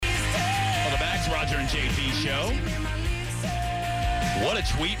Roger and JP show. What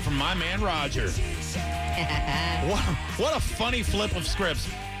a tweet from my man Roger. What a funny flip of scripts.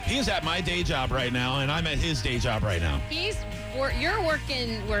 He is at my day job right now, and I'm at his day job right now. You're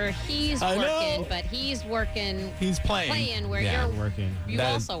working where he's working, but he's working. He's playing where you're working. You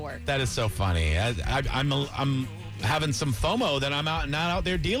also work. That is so funny. I'm having some FOMO that I'm not out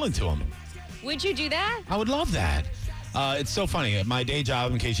there dealing to him. Would you do that? I would love that. It's so funny. At my day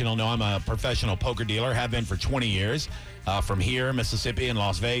job, in case you don't know, I'm a professional poker dealer. Have been for 20 years. From here, Mississippi, and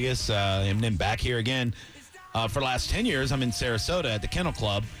Las Vegas, and then back here again. For the last 10 years, I'm in Sarasota at the Kennel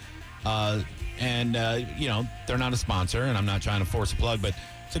Club. And they're not a sponsor, and I'm not trying to force a plug, but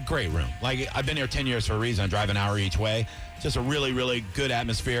it's a great room. Like, I've been here 10 years for a reason. I drive an hour each way. Just a really, really good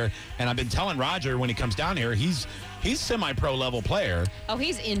atmosphere. And I've been telling Roger when he comes down here, he's semi-pro level player. Oh,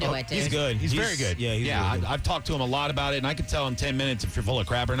 he's into it, dude. He's good. He's very good. Yeah, he's really good. I've talked to him a lot about it, and I can tell in 10 minutes if you're full of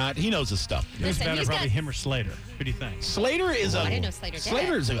crap or not. He knows his stuff. Who's better, probably him or Slater? Who do you think? Slater is I didn't know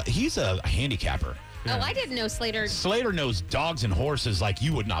Slater did. He's a handicapper. Oh, I didn't know Slater. Slater knows dogs and horses like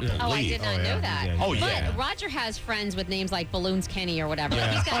you would not believe. Oh, I did not know that. Yeah. But Roger has friends with names like Balloons Kenny or whatever.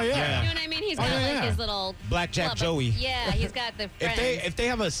 Yeah. He's got, Oh, yeah. You know what I mean? He's got his little Blackjack club of- Joey. Yeah, he's got the friends. If they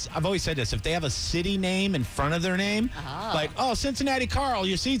have I've always said this, if they have a city name in front of their name, like, Cincinnati Carl,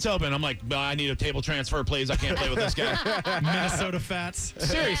 your seat's open. I'm like, I need a table transfer, please. I can't play with this guy. Minnesota Fats.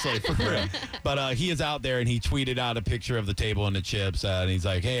 Seriously, for real. But he is out there, and he tweeted out a picture of the table and the chips, and he's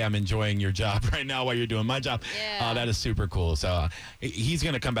like, hey, I'm enjoying your job right now while you're doing my job. Yeah. That is super cool. So he's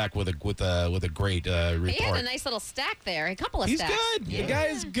going to come back with a great report. He had a nice little stack there, a couple of He's stacks. good. The guy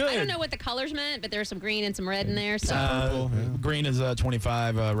is good. I don't know what the colors meant, but there's some green and some red in there. So Green is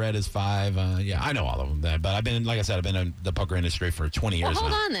 25, red is 5. I know all of them. But I've been in the poker industry for 20 years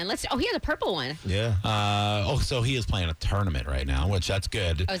hold now. on then. He had a purple one. Yeah. So he is playing a tournament right now, which that's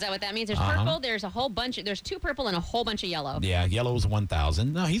good. Oh, is that what that means? There's purple. There's a whole bunch. There's 2 purple and a whole bunch of yellow. Yeah, yellow is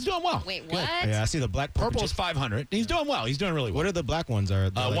 1,000. No, he's doing well. Wait, Good. what? Yeah, I see the black Purple is 500. He's doing well. He's doing really well. What are the black ones? Are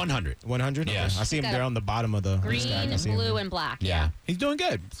 100. 100? Yes. I see them there on the bottom of the Green, stack. I see 'em. blue, and black. Yeah, he's doing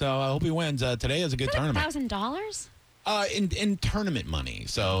good. So I hope he wins. Today is a good tournament. $1,000? In tournament money.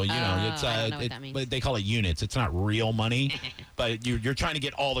 So, it's I don't know what that means. but they call it units. It's not real money, but you're trying to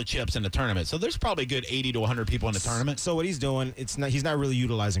get all the chips in the tournament. So there's probably a good 80 to 100 people in the tournament. So what he's doing, he's not really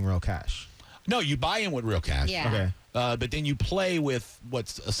utilizing real cash. No, you buy in with real cash. Yeah. Okay. But then you play with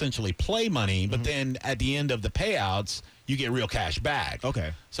what's essentially play money, but then at the end of the payouts, you get real cash back.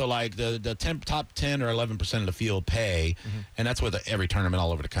 Okay. So like the top 10 or 11% of the field pay, and that's with every tournament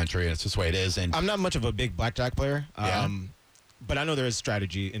all over the country, and it's just the way it is. And I'm not much of a big blackjack player, but I know there is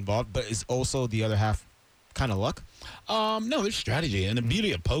strategy involved, but is also the other half kind of luck? no, there's strategy. And the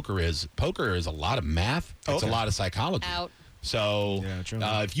beauty of poker is a lot of math. It's a lot of psychology. Out. So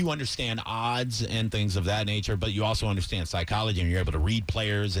if you understand odds and things of that nature, but you also understand psychology and you're able to read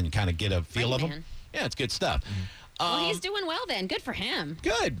players and kind of get a feel of them, yeah, it's good stuff. Well, he's doing well then. Good for him.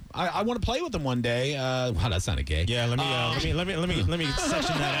 Good. I want to play with him one day. Wow, that sounded gay. Yeah, let me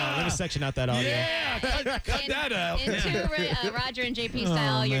section that out. Let me section out that audio. Yeah, cut that out. In true Roger and JP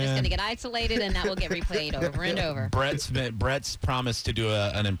style, you're just going to get isolated, and that will get replayed over and over. Brett's promised to do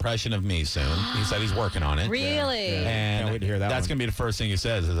an impression of me soon. He said he's working on it. Really? And Can't wait to hear that that's one. going to be the first thing he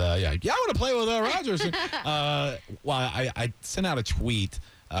says is, I want to play with Rogers. I sent out a tweet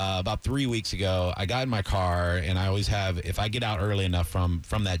about 3 weeks ago. I got in my car, and I always have, if I get out early enough from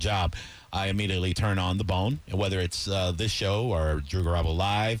that job, I immediately turn on the bone, whether it's this show or Drew Garabo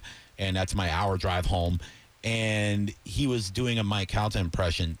Live, and that's my hour drive home. And he was doing a Mike Calta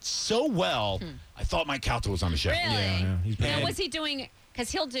impression so well, I thought Mike Calta was on the show. Really? Yeah, he's pretty Now, good. was he doing,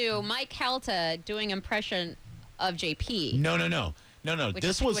 because he'll do Mike Calta doing impression of JP. No.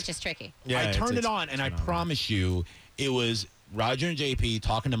 Which is tricky. Yeah, I turned it's it on, and I promise you, it was Roger and JP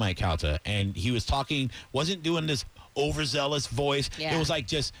talking to Mike Calta, and he was talking, wasn't doing this overzealous voice. Yeah. It was like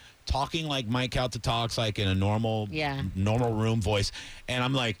just talking like Mike Calta talks, like in a normal room voice. And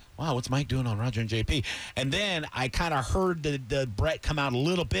I'm like, wow, what's Mike doing on Roger and JP? And then I kind of heard the Brett come out a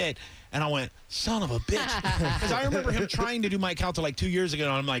little bit, and I went, son of a bitch. Because I remember him trying to do Mike Calta like 2 years ago,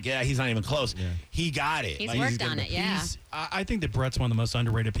 and I'm like, yeah, he's not even close. Yeah. He got it. He's worked on it, yeah. I think that Brett's one of the most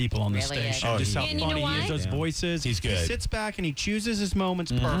underrated people on the Really is. station. Just how And you know funny he why? is, those voices. He's good. He sits back and he chooses his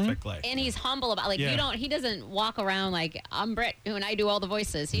moments perfectly. And he's humble about, he doesn't walk around like, I'm Brett, and I do all the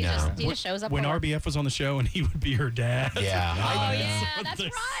voices. He just shows up. When for work. RBF was on the show and he would be her dad. Yeah. Oh, yeah, that's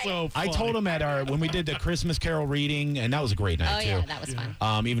right. so I funny. told him at when we did the Christmas Carol reading, and that was a great night Oh too. yeah, that was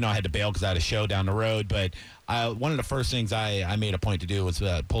fun. Even though I had to bail because I had a show down the road. But one of the first things I made a point to do was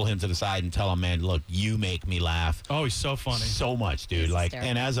pull him to the side and tell him, man, look, you make me laugh Oh, he's so funny. so much, dude. He's Like, hysterical.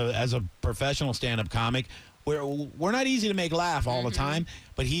 and as a professional stand-up comic, we're not easy to make laugh all the time,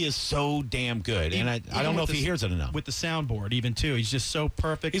 but he is so damn good. And I don't know if he hears it enough. With the soundboard, even too. He's just so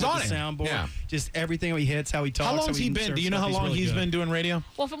perfect He's with on the it. soundboard. Yeah. Just everything he hits, how he talks. How long's he been? Do you know how long he's been doing radio?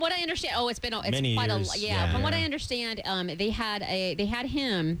 Well, from what I understand, it's Many quite years. a yeah. Yeah. From what I understand, they had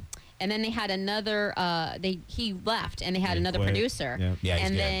him. And then they had another. He left, and they had He another quit. producer. Yeah. Yeah, he's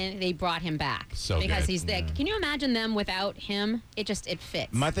and good. then they brought him back So because good. he's thick. Can you imagine them without him? It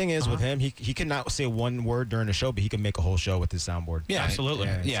fits. My thing is with him, he cannot say one word during the show, but he can make a whole show with his soundboard. Yeah, Absolutely.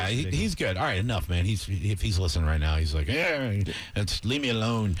 Yeah. Yeah, It's just he's good. All right, enough, man. If he's listening right now, he's like, yeah, leave me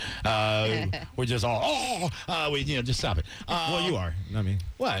alone. We're just all, just stop it. Well, you are. I mean.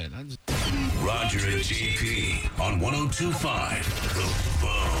 What? Roger and JP on 102.5 The